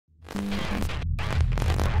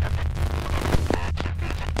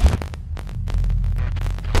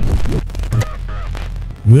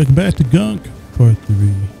Welcome back to Gunk, part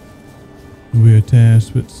 3. We are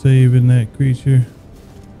tasked with saving that creature.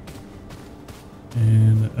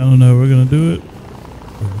 And I don't know, we're gonna do it.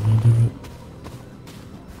 We're gonna do it.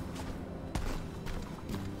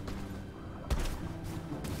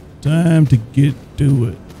 Time to get to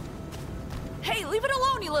it. Hey, leave it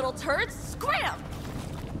alone, you little turds! Scram!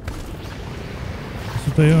 That's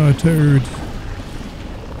what they are, turds.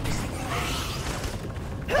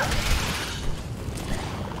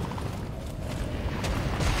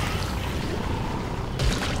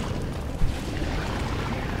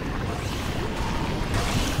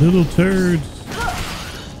 Little turds.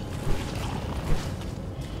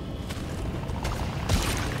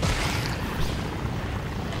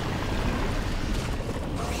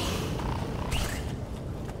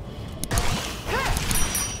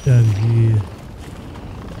 Get out of here.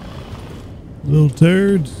 Little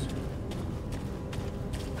turds.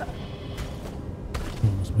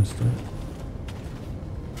 Almost missed that.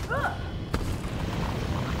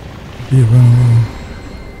 Yeah, run away.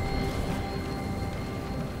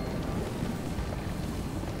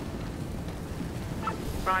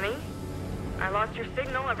 Ronnie? I lost your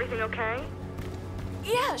signal. Everything okay?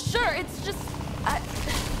 Yeah, sure. It's just...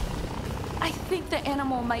 I think the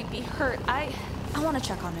animal might be hurt. I want to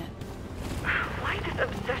check on it. Why this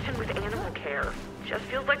obsession with animal care? Just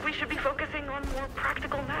feels like we should be focusing on more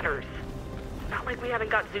practical matters. Not like we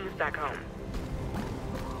haven't got zoos back home.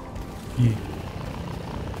 Yeah.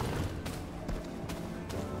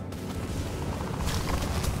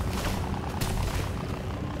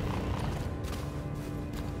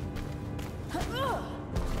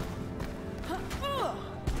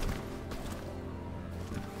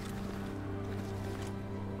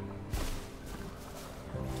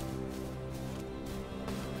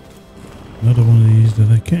 Another one of these that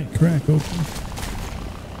I can't crack open.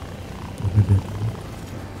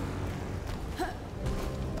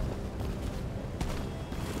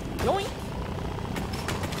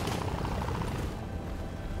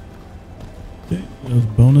 Okay, that was a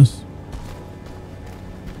bonus.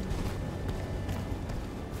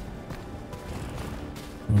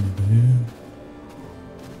 One over here.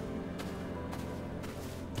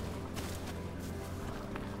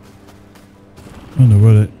 I don't know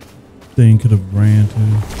where that thing could have ran to.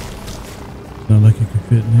 It's not like it could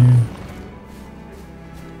fit in here.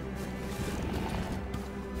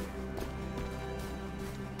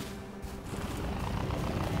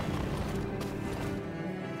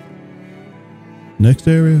 Next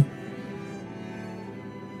area.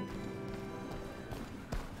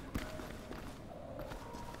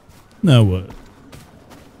 Now what?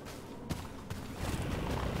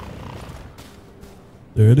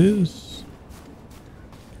 There it is.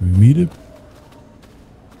 Can we meet it?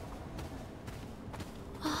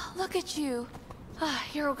 Oh, look at you.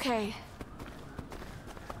 You're okay.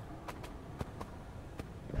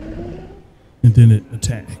 And then it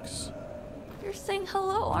attacks. You're saying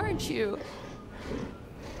hello, aren't you?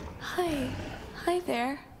 Hi. Hi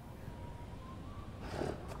there.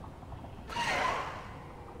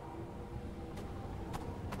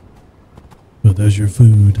 Well, there's your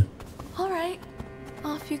food. All right.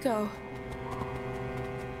 Off you go.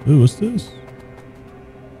 Ooh, what's this?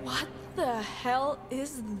 What the hell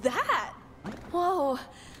is that? Whoa,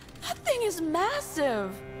 that thing is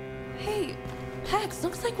massive. Hey, Pax,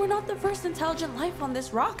 looks like we're not the first intelligent life on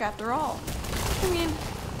this rock after all. I mean,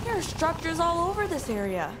 there are structures all over this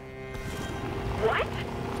area. What?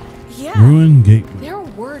 Yeah. Ruin gateway. There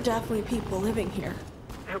were definitely people living here.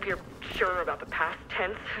 I hope you're sure about the past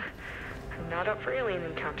tense. I'm not up for alien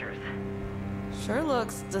encounters. Sure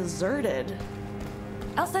looks deserted.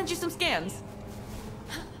 I'll send you some scans.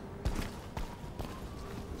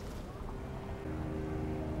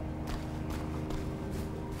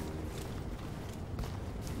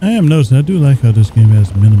 I am noticing, I do like how this game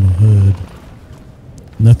has minimal HUD.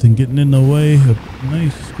 Nothing getting in the way of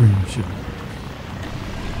nice screenshot.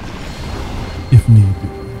 If need be.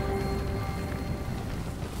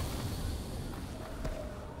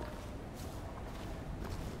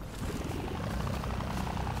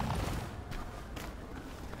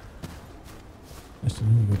 Let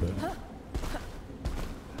me go back.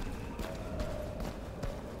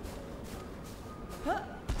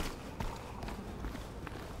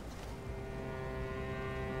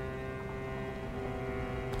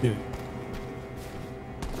 Okay.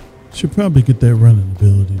 Should probably get that running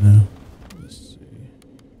ability now. Let's see.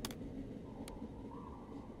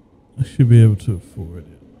 I should be able to afford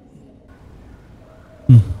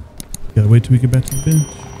it. Gotta wait till we get back to the bench.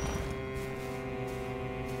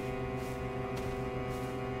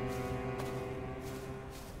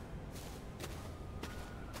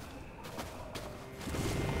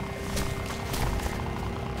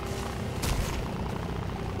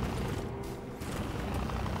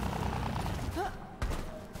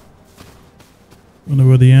 Wonder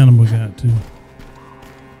where the animal got to.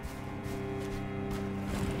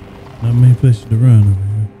 Not many places to run over here.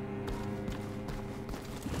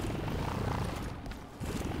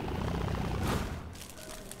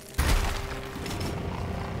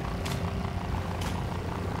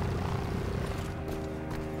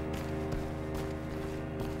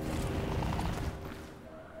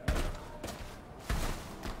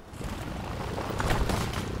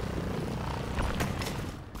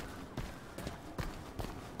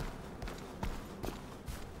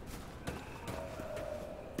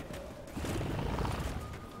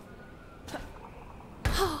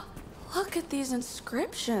 Look at these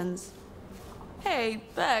inscriptions. Hey,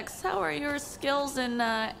 Bex, how are your skills in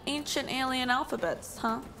ancient alien alphabets,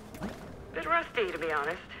 huh? Bit rusty, to be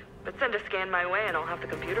honest. But send a scan my way and I'll have the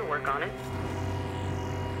computer work on it.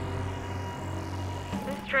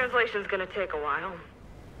 This translation's gonna take a while.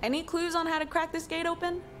 Any clues on how to crack this gate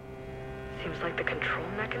open? Seems like the control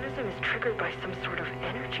mechanism is triggered by some sort of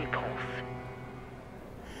energy pulse.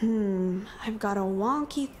 I've got a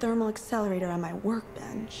wonky thermal accelerator on my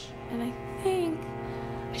workbench, and I think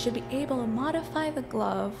I should be able to modify the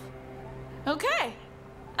glove. Okay,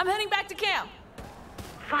 I'm heading back to camp.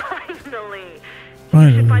 Finally!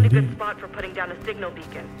 Finally, You should find a good indeed. spot for putting down a signal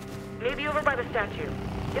beacon. Maybe over by the statue.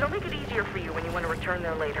 It'll make it easier for you when you want to return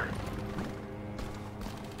there later.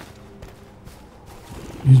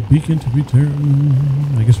 Use beacon to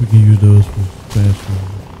return. I guess we can use those for fast travel.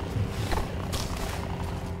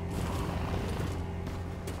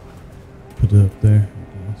 Put it up there,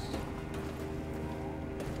 I guess.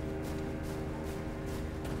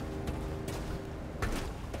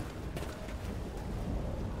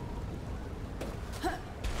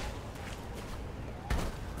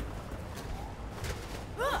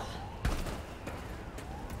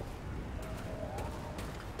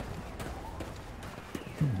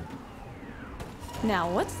 Now,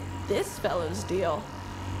 what's this fellow's deal?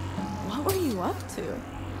 What were you up to?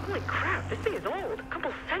 Holy crap, this thing is old. A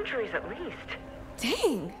couple centuries at least.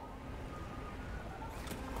 Dang!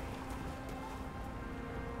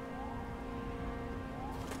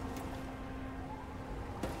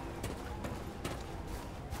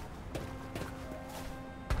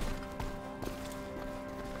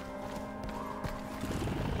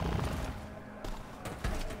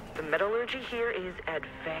 The metallurgy here is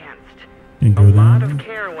advanced. And A go lot down of there.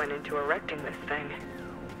 care went into erecting this thing.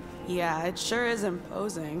 Yeah, it sure is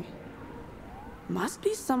imposing. Must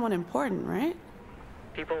be someone important, right?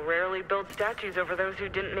 People rarely build statues over those who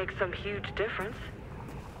didn't make some huge difference.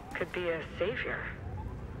 Could be a savior.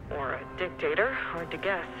 Or a dictator, hard to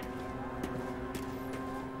guess.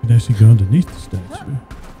 You can actually go underneath the statue.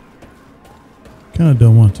 Kinda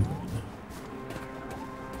don't want to.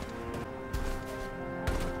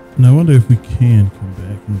 And I wonder if we can come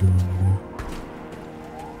back and go under there.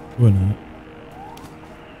 Or not.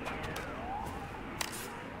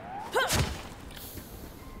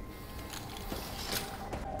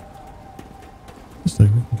 Looks like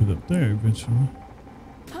we can get up there eventually.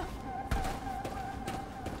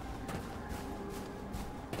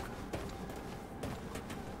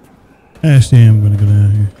 Actually, I'm gonna go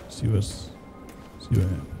down here, see what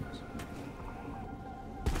happens.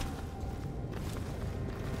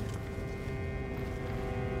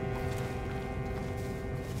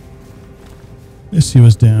 Let's see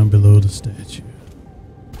what's down below the statue.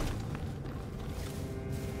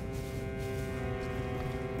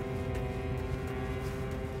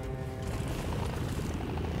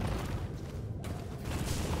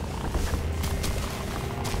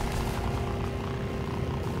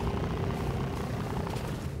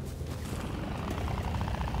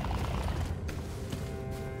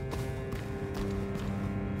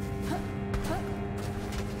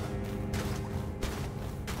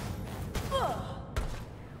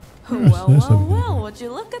 Well, that's well, a good well, one. would you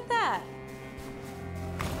look at that?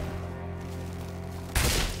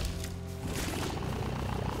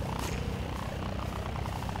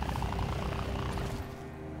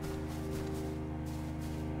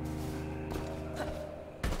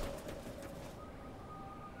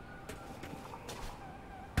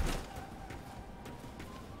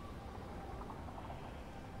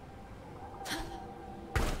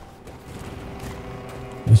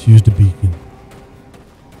 Let's use the beacon.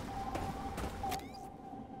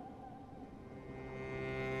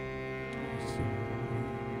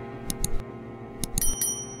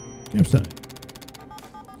 Campsite.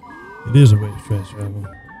 It is a way to fast travel.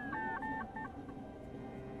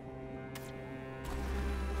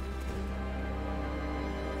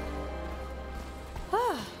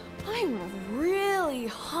 I'm really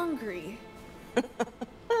hungry.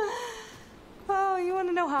 Oh, you want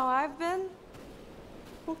to know how I've been?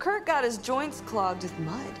 Well, Kurt got his joints clogged with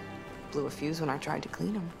mud. Blew a fuse when I tried to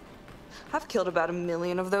clean them. I've killed about 1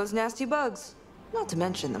 million of those nasty bugs. Not to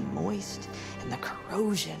mention the moist and the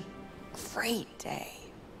corrosion. Great day.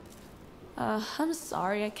 I'm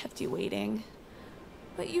sorry I kept you waiting.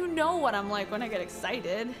 But you know what I'm like when I get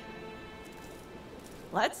excited.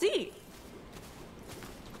 Let's eat.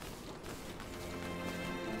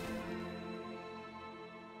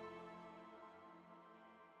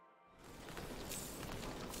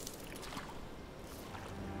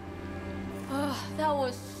 That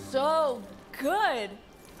was so good.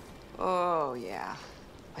 Oh, yeah.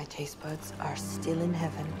 My taste buds are still in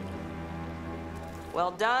heaven.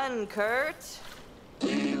 Well done, Kurt.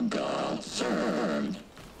 You got served.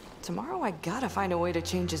 Tomorrow I gotta find a way to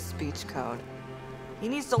change his speech code. He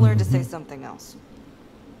needs to learn to say something else.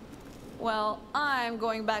 Well, I'm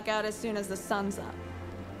going back out as soon as the sun's up.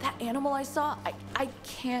 That animal I saw, I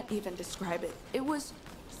can't even describe it. It was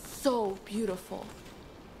so beautiful.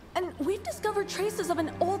 And we've discovered traces of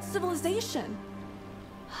an old civilization.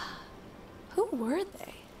 Who were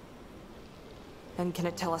they? And can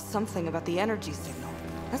it tell us something about the energy signal?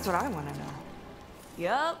 That's what I want to know.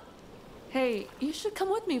 Yup. Hey, you should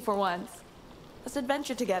come with me for once. Let's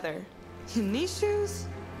adventure together. In these shoes?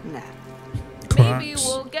 Nah. Maybe Crocs.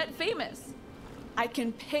 we'll get famous. I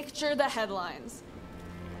can picture the headlines.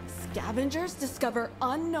 Scavengers discover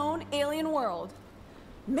unknown alien world.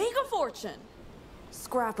 Make a fortune.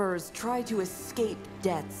 Scrappers try to escape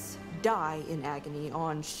deaths, die in agony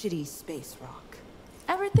on shitty space rock.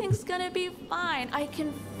 Everything's gonna be fine. I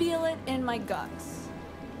can feel it in my guts.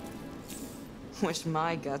 Wish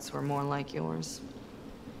my guts were more like yours.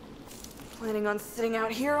 Planning on sitting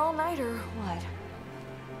out here all night or what?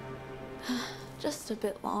 Just a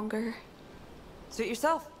bit longer. Suit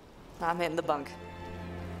yourself. I'm hitting the bunk.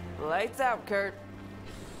 Lights out, Kurt.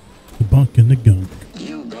 The bunk and the gunk.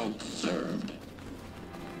 You got served.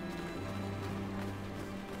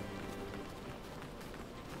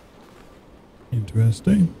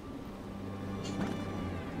 Interesting.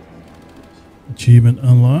 Achievement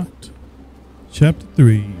unlocked. Chapter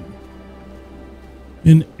 3.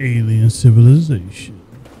 An alien civilization.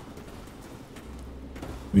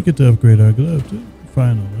 We get to upgrade our glove too,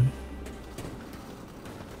 finally.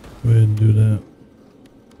 Go ahead and do that.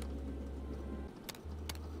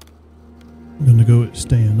 I'm gonna go with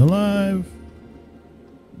staying alive.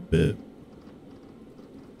 Bit.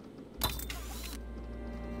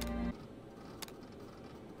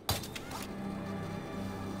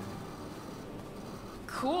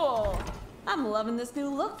 Cool. I'm loving this new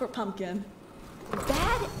look for Pumpkin.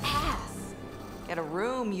 Badass. Get a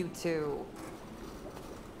room, you two.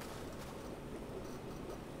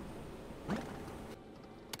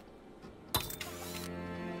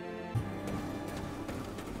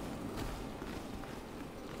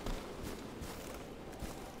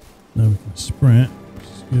 Now we can sprint, which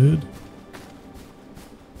is good.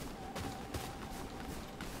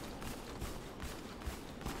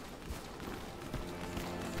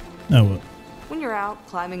 Now what? When you're out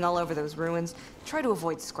climbing all over those ruins, try to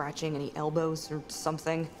avoid scratching any elbows or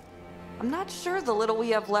something. I'm not sure the little we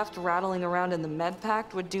have left rattling around in the med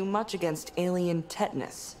pack would do much against alien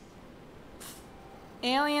tetanus.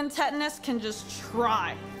 Alien tetanus can just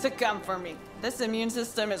try to come for me. This immune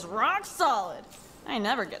system is rock solid. I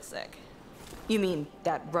never get sick. You mean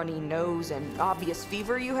that runny nose and obvious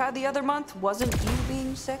fever you had the other month wasn't you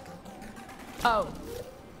being sick? Oh,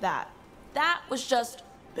 that. That was just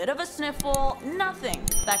a bit of a sniffle, nothing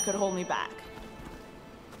that could hold me back.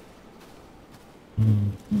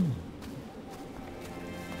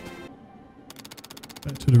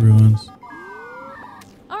 Back to the ruins.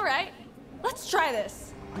 All right, let's try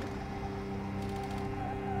this.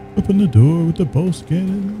 Open the door with the pulse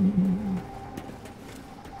cannon.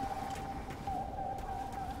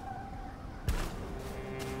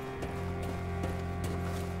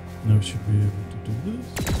 Now we should be able to do this.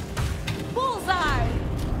 Bullseye!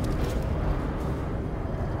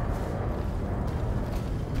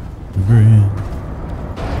 The very end.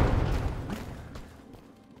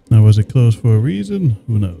 Now, was it closed for a reason?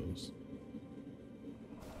 Who knows?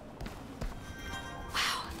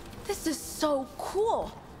 Wow, this is so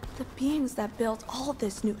cool. The beings that built all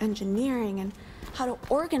this new engineering and how to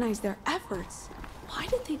organize their efforts. Why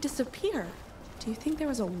did they disappear? Do you think there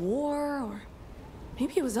was a war or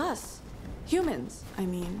maybe it was us? Humans, I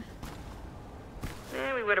mean.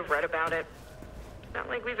 We would have read about it. Not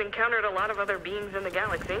like we've encountered a lot of other beings in the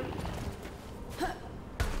galaxy.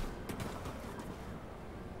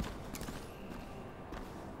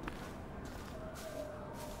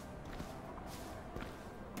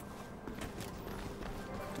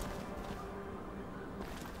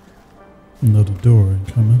 Another door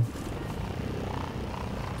incoming.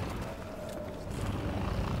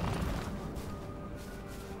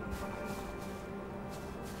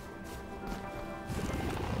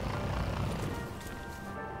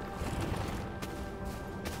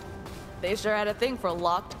 They sure had a thing for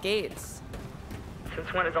locked gates.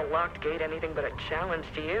 Since when is a locked gate anything but a challenge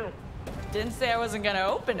to you? Didn't say I wasn't gonna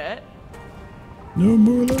open it. No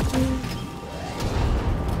more lessons.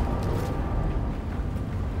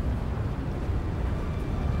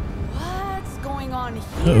 What's going on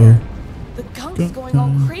here? Uh-oh. The gunk's Gunk going all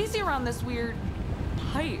time. crazy around this weird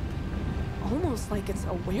pipe. Almost like it's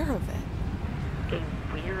aware of it. A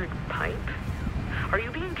weird pipe? Are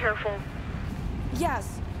you being careful?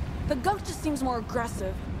 Yes, the gunk just seems more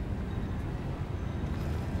aggressive.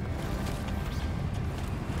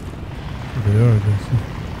 They are aggressive.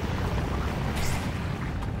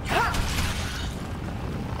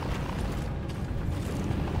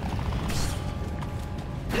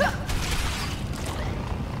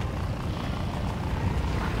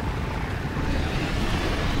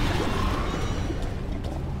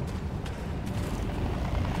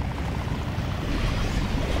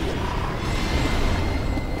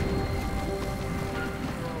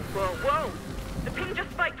 Whoa! The ping just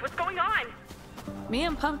spiked. What's going on? Me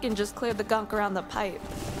and Pumpkin just cleared the gunk around the pipe.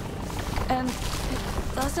 And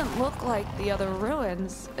it doesn't look like the other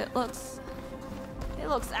ruins. It looks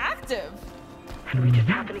active. And we just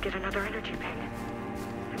happened to get another energy ping.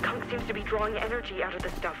 The gunk seems to be drawing energy out of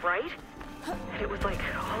this stuff, right? And it was like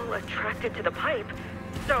all attracted to the pipe.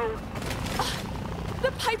 So,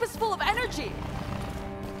 The pipe is full of energy.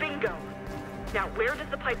 bingo. Now, where does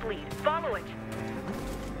the pipe lead? Follow it.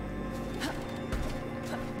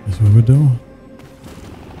 That's what we're doing.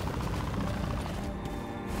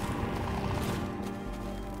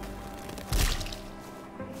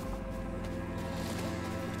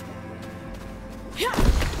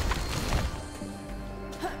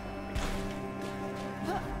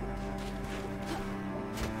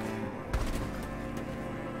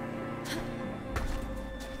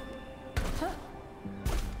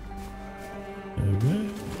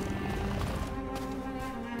 Alright.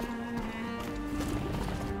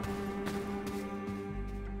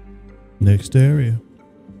 Next area.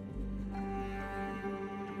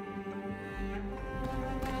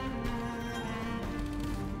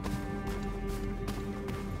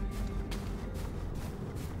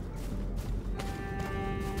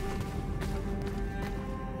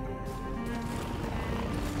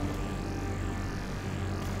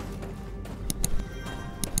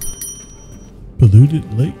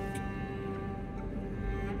 Polluted lake.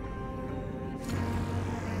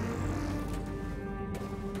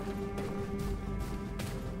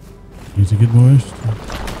 Need to get moist.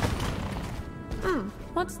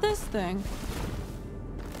 What's this thing?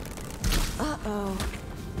 Uh-oh.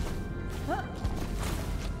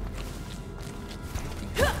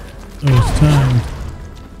 Oh, it's time.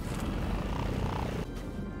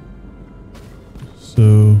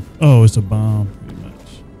 So, oh, it's a bomb, pretty much.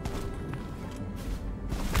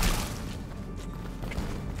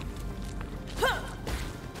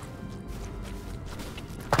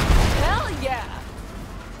 Hell yeah!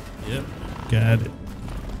 Yep, got it.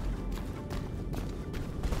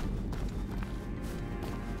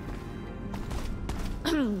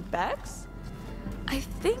 Bex? I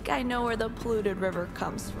think I know where the polluted river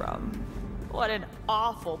comes from. What an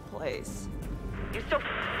awful place. You still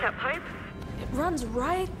that pipe? It runs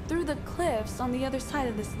right through the cliffs on the other side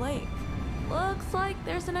of this lake. Looks like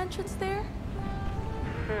there's an entrance there.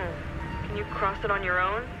 Can you cross it on your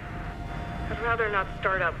own? I'd rather not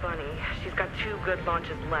start up Bunny. She's got 2 good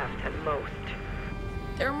launches left at most.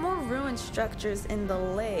 There are more ruined structures in the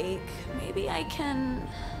lake. Maybe I can...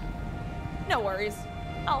 No worries.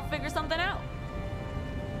 I'll figure something out.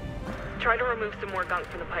 Try to remove some more gunk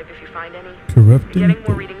from the pipe if you find any. Corrupting Getting more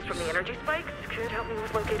boats. readings from the energy spikes could help me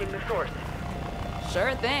with locating the source.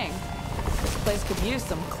 Sure thing. This place could use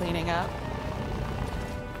some cleaning up.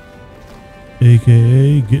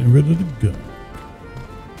 AKA getting rid of the gun.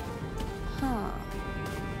 Huh.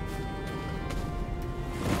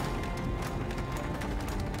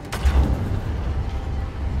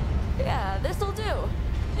 Yeah, this'll do.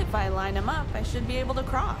 If I line them up, I should be able to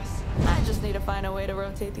cross. I just need to find a way to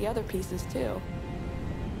rotate the other pieces too.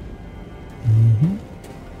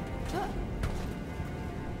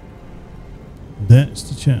 That's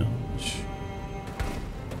the challenge.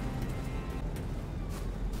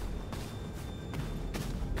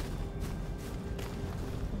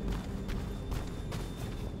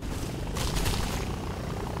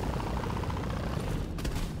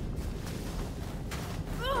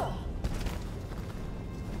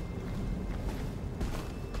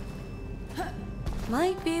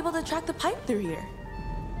 Might be able to track the pipe through here.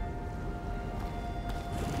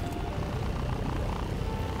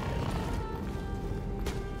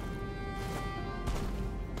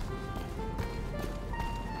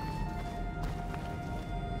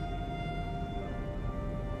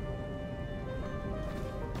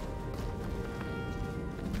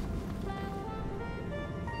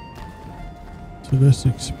 So that's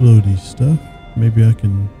explodey stuff. Maybe I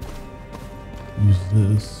can use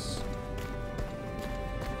this.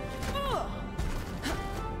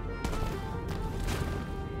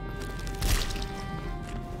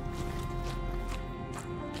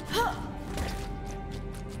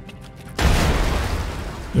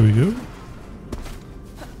 There we go.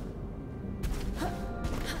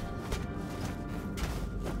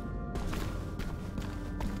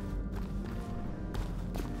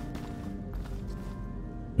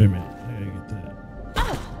 Wait a minute, I gotta get that.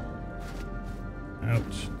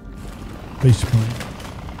 Ouch. Face plant.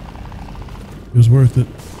 It was worth it.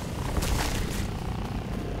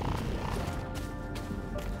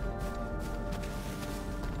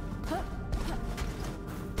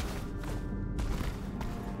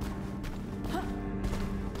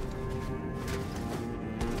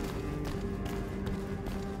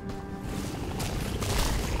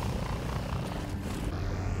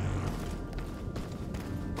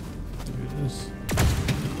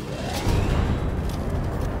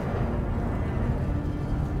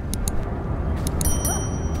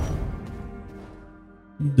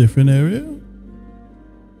 Different area.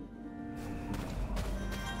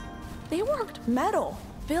 They worked metal,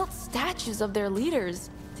 built statues of their leaders.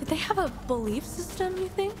 Did they have a belief system, you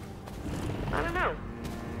think? I don't know.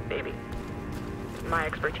 Maybe. My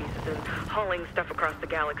expertise is in hauling stuff across the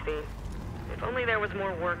galaxy. If only there was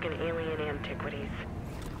more work in alien antiquities.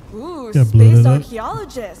 Ooh, Yeah, blow space it up.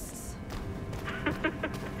 archaeologists.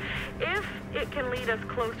 If it can lead us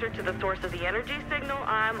closer to the source of the energy signal,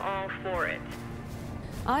 I'm all for it.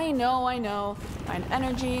 I know. Find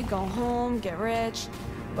energy, go home, get rich,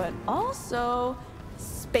 but also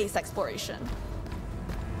space exploration.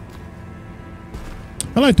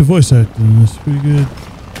 I like the voice acting. It's pretty good.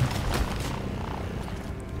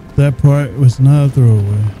 That part was not a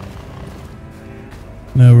throwaway.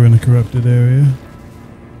 Now we're in a corrupted area.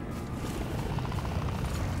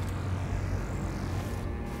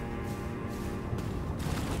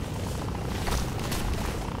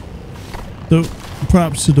 So,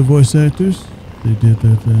 props to the voice actors. They did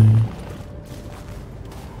their thing.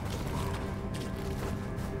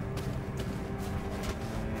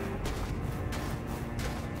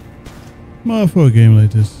 I'm all for a game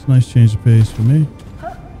like this. Nice change of pace for me.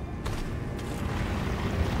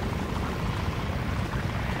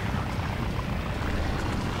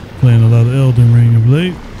 Playing a lot of Elden Ring of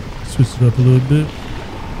late. Switched it up a little bit.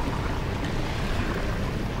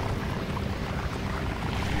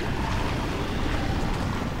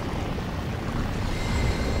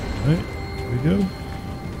 Alright, here we go.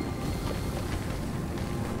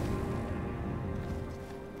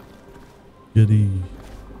 Goody.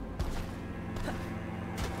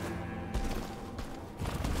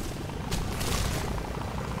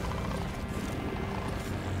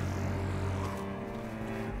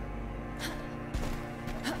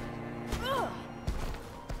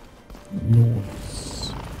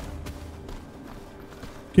 Nice.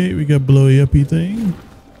 Okay, we got blowy uppy thing.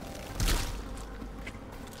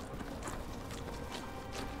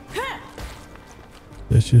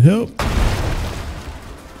 That should help.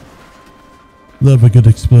 Love a good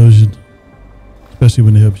explosion, especially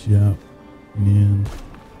when it helps you out in the end.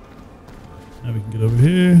 Now we can get over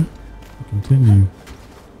here and continue.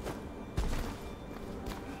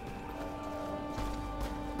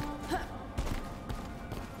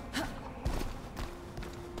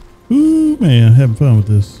 Ooh, man, having fun with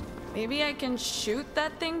this. Maybe I can shoot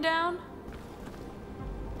that thing down?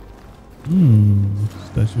 What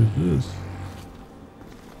statue is this?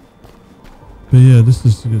 But yeah, this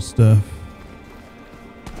is good stuff.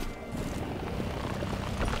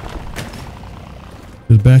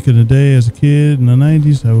 Because back in the day as a kid in the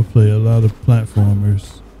 90s, I would play a lot of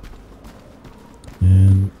platformers.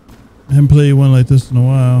 And I haven't played one like this in a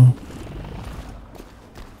while.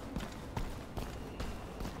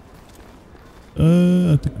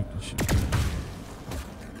 I think we can shoot.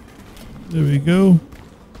 There we go.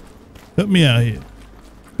 Help me out here.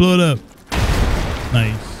 Blow it up.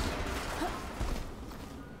 Nice.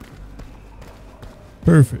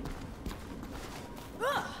 Perfect.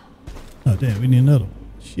 Oh, damn, we need another one.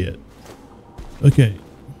 Shit. Okay.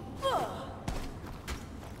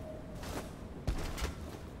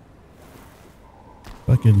 If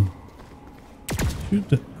I can shoot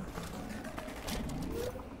that.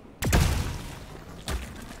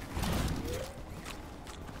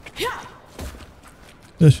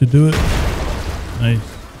 That should do it. Nice.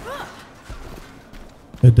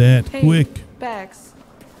 Hit that Hey, quick. Bex,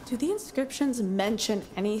 do the inscriptions mention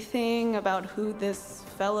anything about who this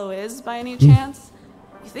fellow is by any chance?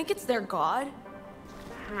 You think it's their god?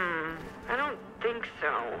 I don't think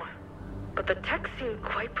so. But the text seemed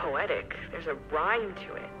quite poetic. There's a rhyme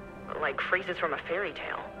to it, like phrases from a fairy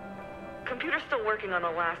tale. Computer's still working on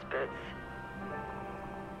the last bits.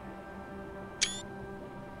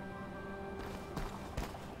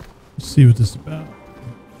 Let's see what this is about.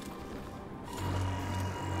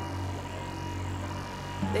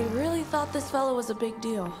 They really thought this fellow was a big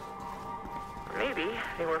deal. Maybe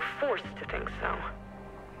they were forced to think so.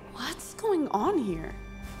 What's going on here?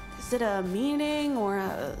 Is it a meeting or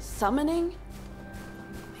a summoning?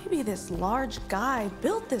 Maybe this large guy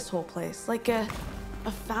built this whole place, like a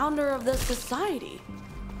founder of the society.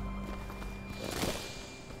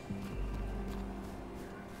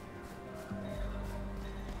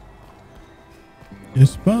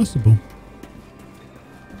 It's possible.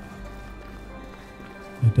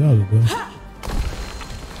 I doubt it though.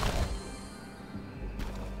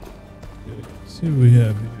 Okay, let's see what we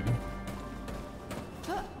have here.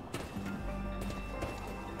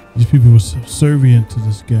 These people were subservient to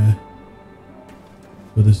this guy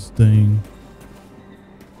for this thing.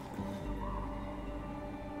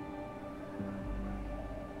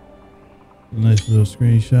 Nice little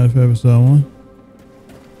screenshot if I ever saw one.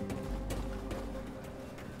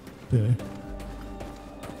 Okay.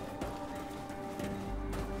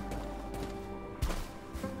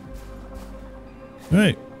 All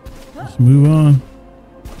right, let's move on.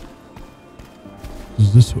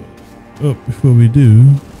 This way. Oh, before we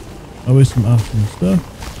do, always some optional stuff.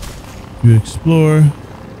 If you explore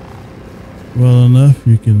well enough,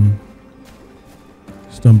 you can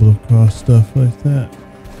stumble across stuff like that.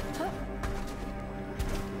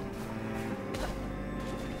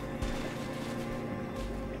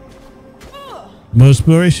 The more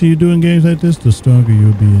exploration you do in games like this, the stronger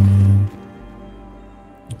you'll be in the end.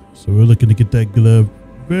 So we're looking to get that glove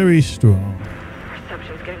very strong.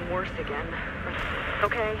 Reception's getting worse again.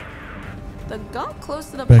 Okay. The gunk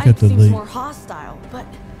close to the Back pipe at the seems lake. more hostile, but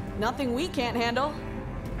nothing we can't handle.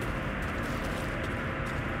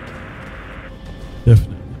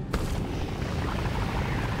 Definitely.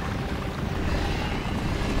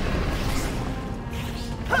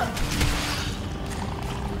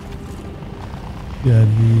 Get out of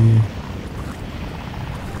here.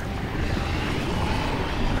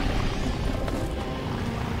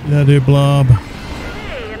 Get out of here, blob.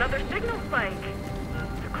 Hey, another signal spike.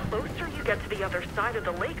 The closer you get to the other side of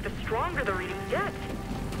the lake, the stronger the readings get.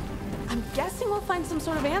 I'm guessing we'll find some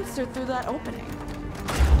sort of answer through that opening.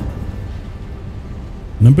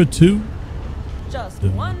 Number 2. Just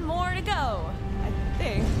Done. one more to go, I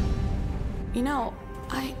think. You know,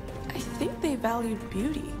 I think they valued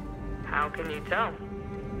beauty. How can you tell?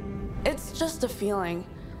 It's just a feeling.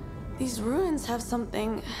 These ruins have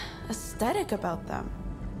something aesthetic about them.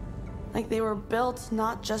 Like they were built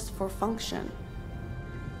not just for function.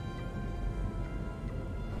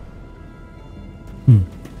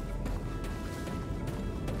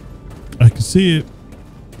 I can see it.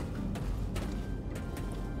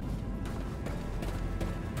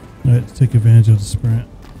 All right, let's take advantage of the sprint.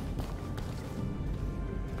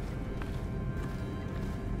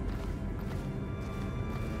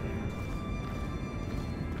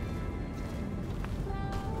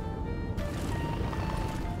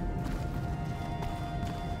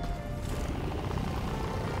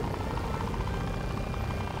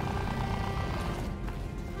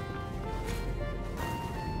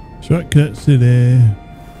 Shortcut city.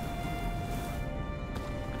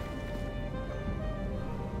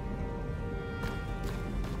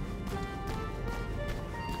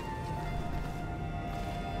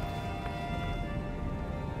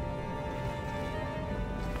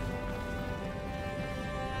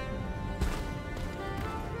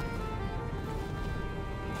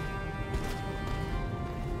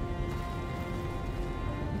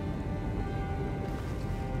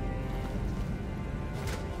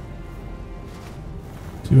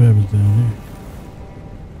 See what happens down here.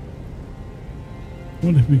 I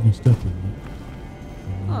wonder if we can step in it.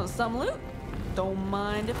 Oh, some loot? Don't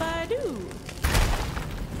mind if I do.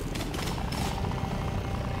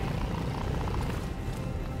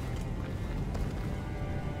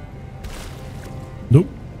 Nope.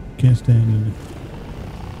 Can't stand in it.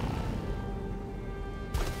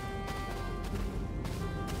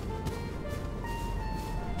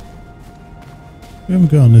 We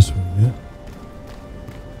haven't gone this way yet.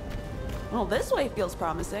 Well, this way feels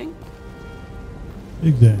promising.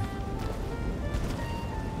 Exactly.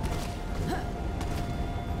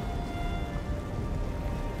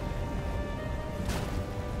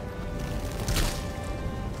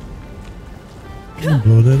 You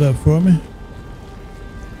blow that up for me.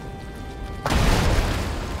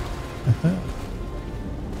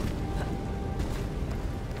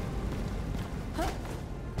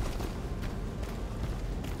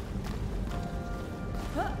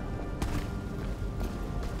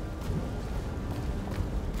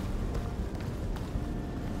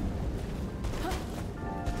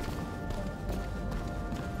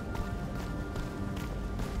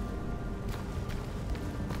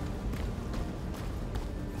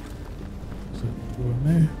 Go in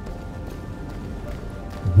there.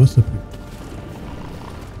 What's up here?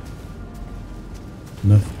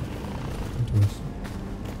 Nothing. Interesting.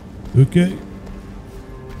 Okay.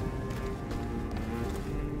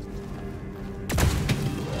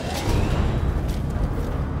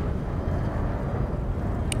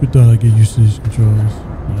 We thought I'd get used to these controls.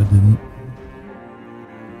 I didn't.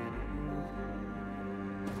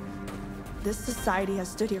 This society has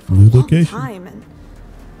stood here for New a long location. time, and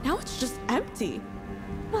now it's just empty.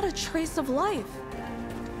 Not a trace of life.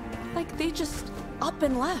 Like they just up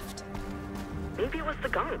and left. Maybe it was the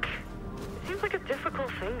gunk. It seems like a difficult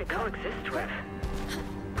thing to coexist with.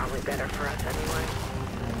 Probably better for us anyway.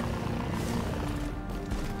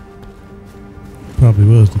 Probably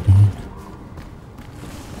was the Gunk.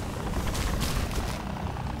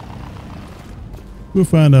 We'll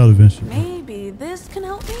find out eventually. Maybe this can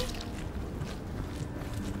help me?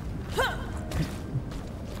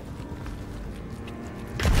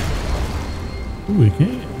 Ooh, we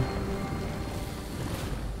can.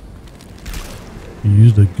 You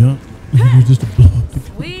use the Gunk. Use this to blow up the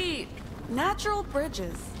Gunk. Sweet. Natural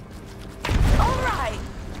bridges. All right.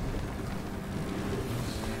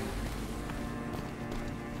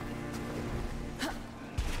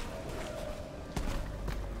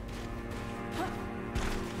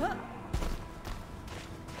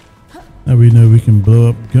 Now we know we can blow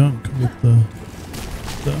up Gunk with the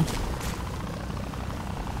stuff.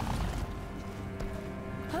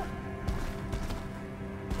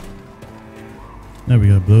 Now we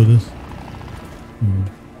gotta blow this.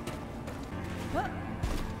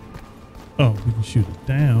 Oh, we can shoot it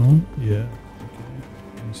down. Yeah. Okay.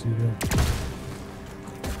 Let me see that.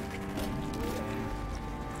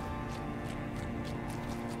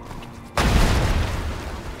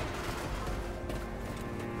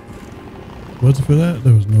 Was it for that?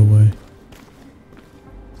 There was no way.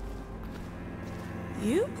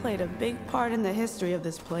 You played a big part in the history of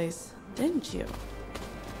this place, didn't you?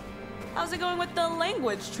 How's it going with the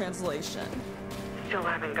language translation? Still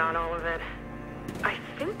haven't got all of it. I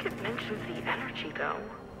think it mentions the energy, though.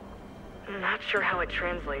 I'm not sure how it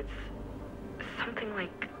translates. Something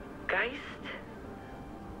like Geist?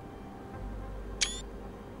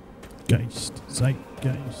 Geist.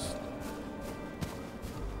 Zeitgeist.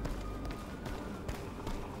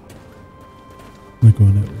 I'm not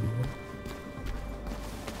going that way.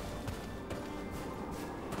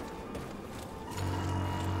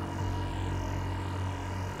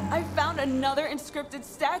 I found another inscripted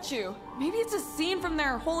statue. Maybe it's a scene from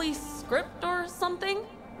their holy script or something?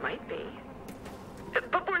 Might be.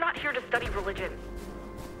 But we're not here to study religion.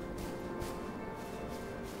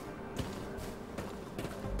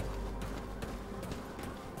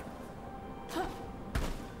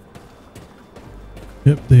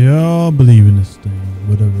 Yep, they all believe in this thing,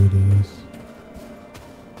 whatever it is.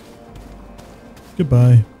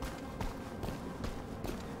 Goodbye.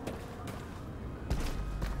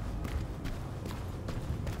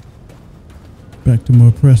 Back to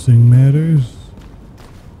more pressing matters.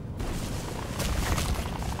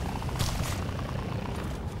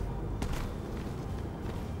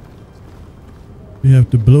 We have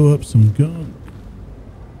to blow up some Gunk.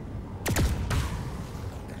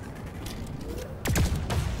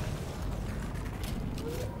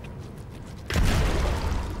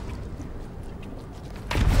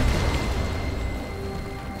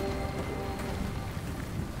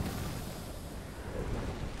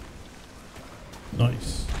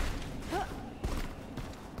 Nice.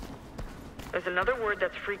 There's another word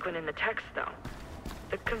that's frequent in the text, though.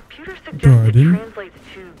 The computer suggests Garden. it translates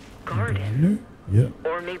to garden. Gardener? Yep.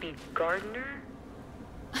 Or maybe gardener?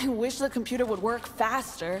 I wish the computer would work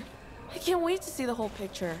faster. I can't wait to see the whole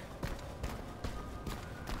picture.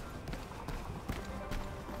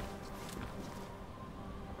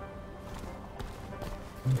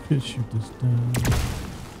 I could shoot this down.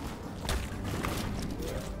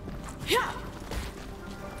 Yeah.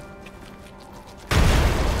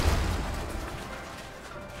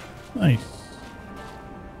 Nice.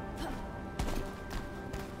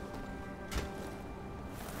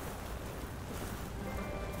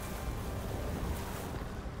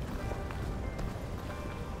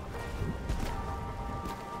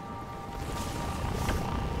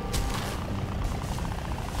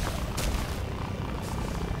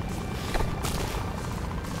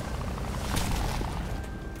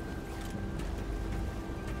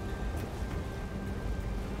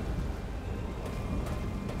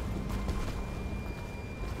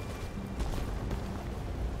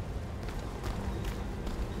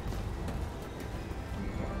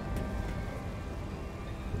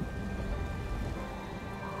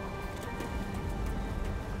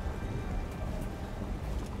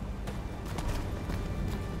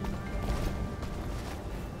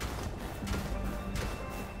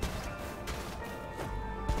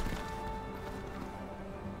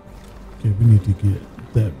 Okay, we need to get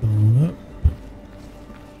that blown up.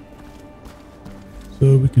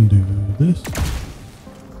 So we can do this.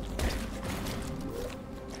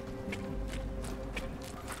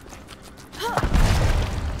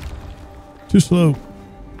 Too slow.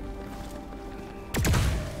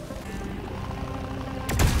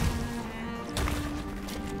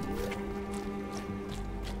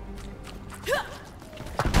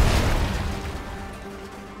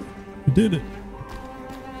 We did it.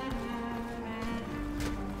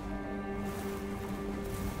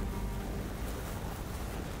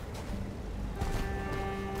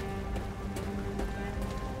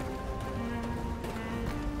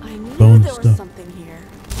 I knew Bone there was stuff. something here.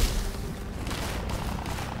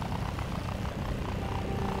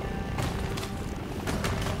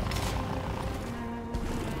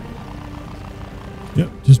 Yep,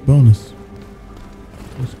 just bonus.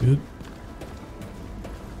 That's good.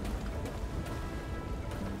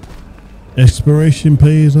 Exploration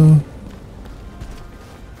pays off.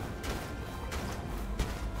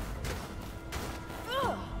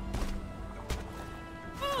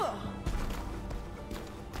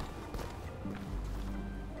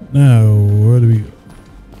 Now, where do we go?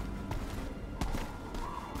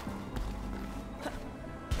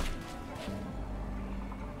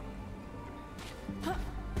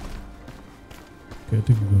 Okay, I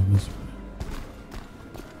think we're going this way.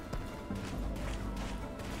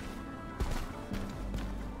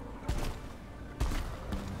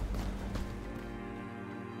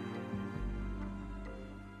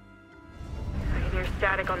 I can hear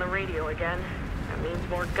static on the radio again. That means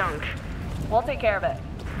more gunk. We'll take care of it.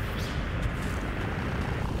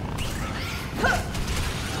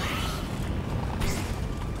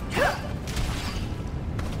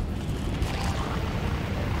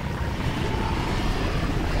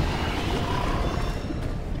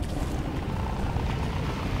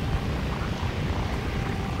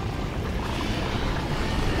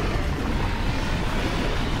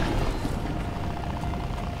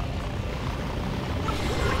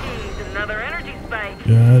 Another energy spike.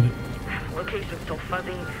 Got it. Location's still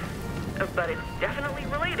fuzzy, but it's definitely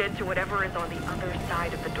related to whatever is on the other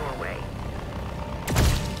side of the doorway.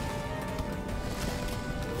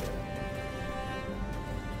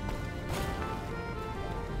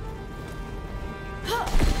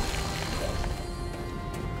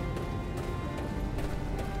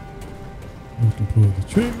 We can pull the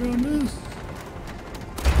trigger on this.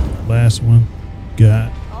 Last one.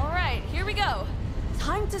 Got. All right, here we go.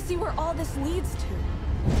 Time to see where all this leads to.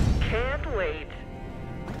 Can't wait.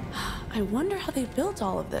 I wonder how they built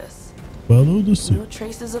all of this. Follow the No suit.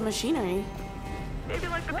 traces of machinery. Maybe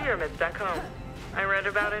like the pyramids back home. I read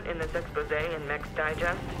about it in this expose in Mech's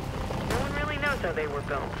Digest. No one really knows how they were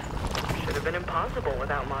built. Should have been impossible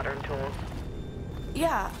without modern tools.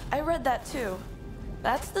 Yeah, I read that too.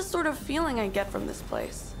 That's the sort of feeling I get from this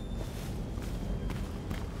place.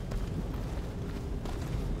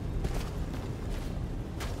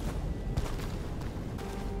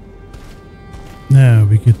 Now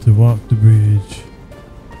we get to walk the bridge.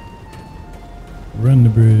 Run the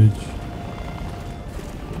bridge.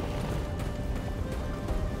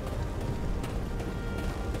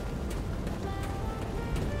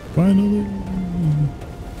 Finally.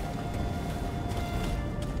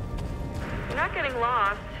 You're not getting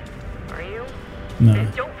lost, are you? No.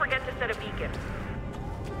 And don't forget to set a beacon.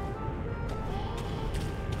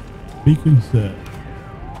 Beacon set.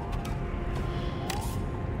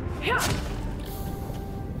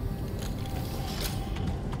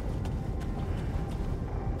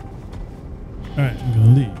 Alright, I'm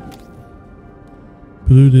gonna leave.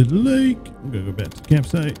 Polluted lake. I'm gonna go back to the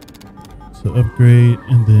campsite. So upgrade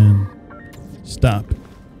and then stop.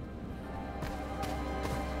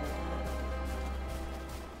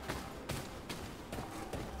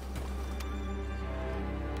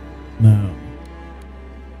 Now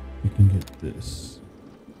we can get this.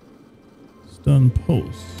 Stun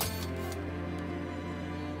pulse.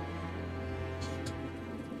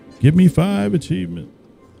 Give me 5 achievement.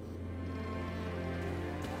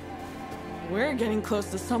 We're getting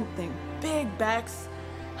close to something big, Bex.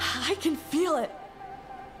 I can feel it.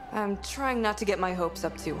 I'm trying not to get my hopes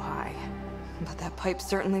up too high, but that pipe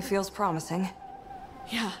certainly feels promising.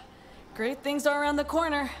 Yeah, great things are around the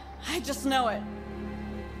corner. I just know it.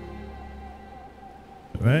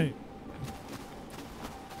 All right.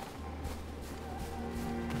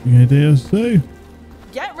 You got anything else to say?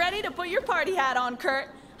 Get ready to put your party hat on, Kurt.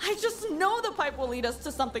 I just know the pipe will lead us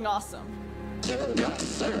to something awesome. You got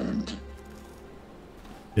served.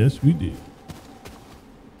 Yes, we did.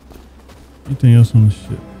 Anything else on the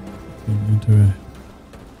ship? Interact.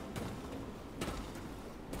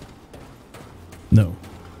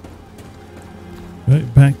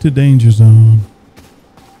 to danger zone.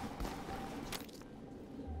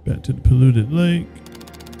 Back to the polluted lake.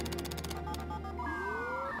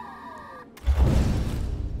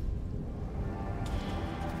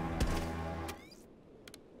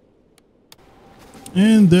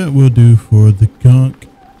 And that will do for the gunk.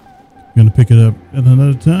 I'm going to pick it up at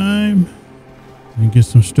another time and get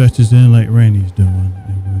some stretches in like Randy's doing,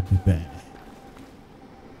 and we'll be back.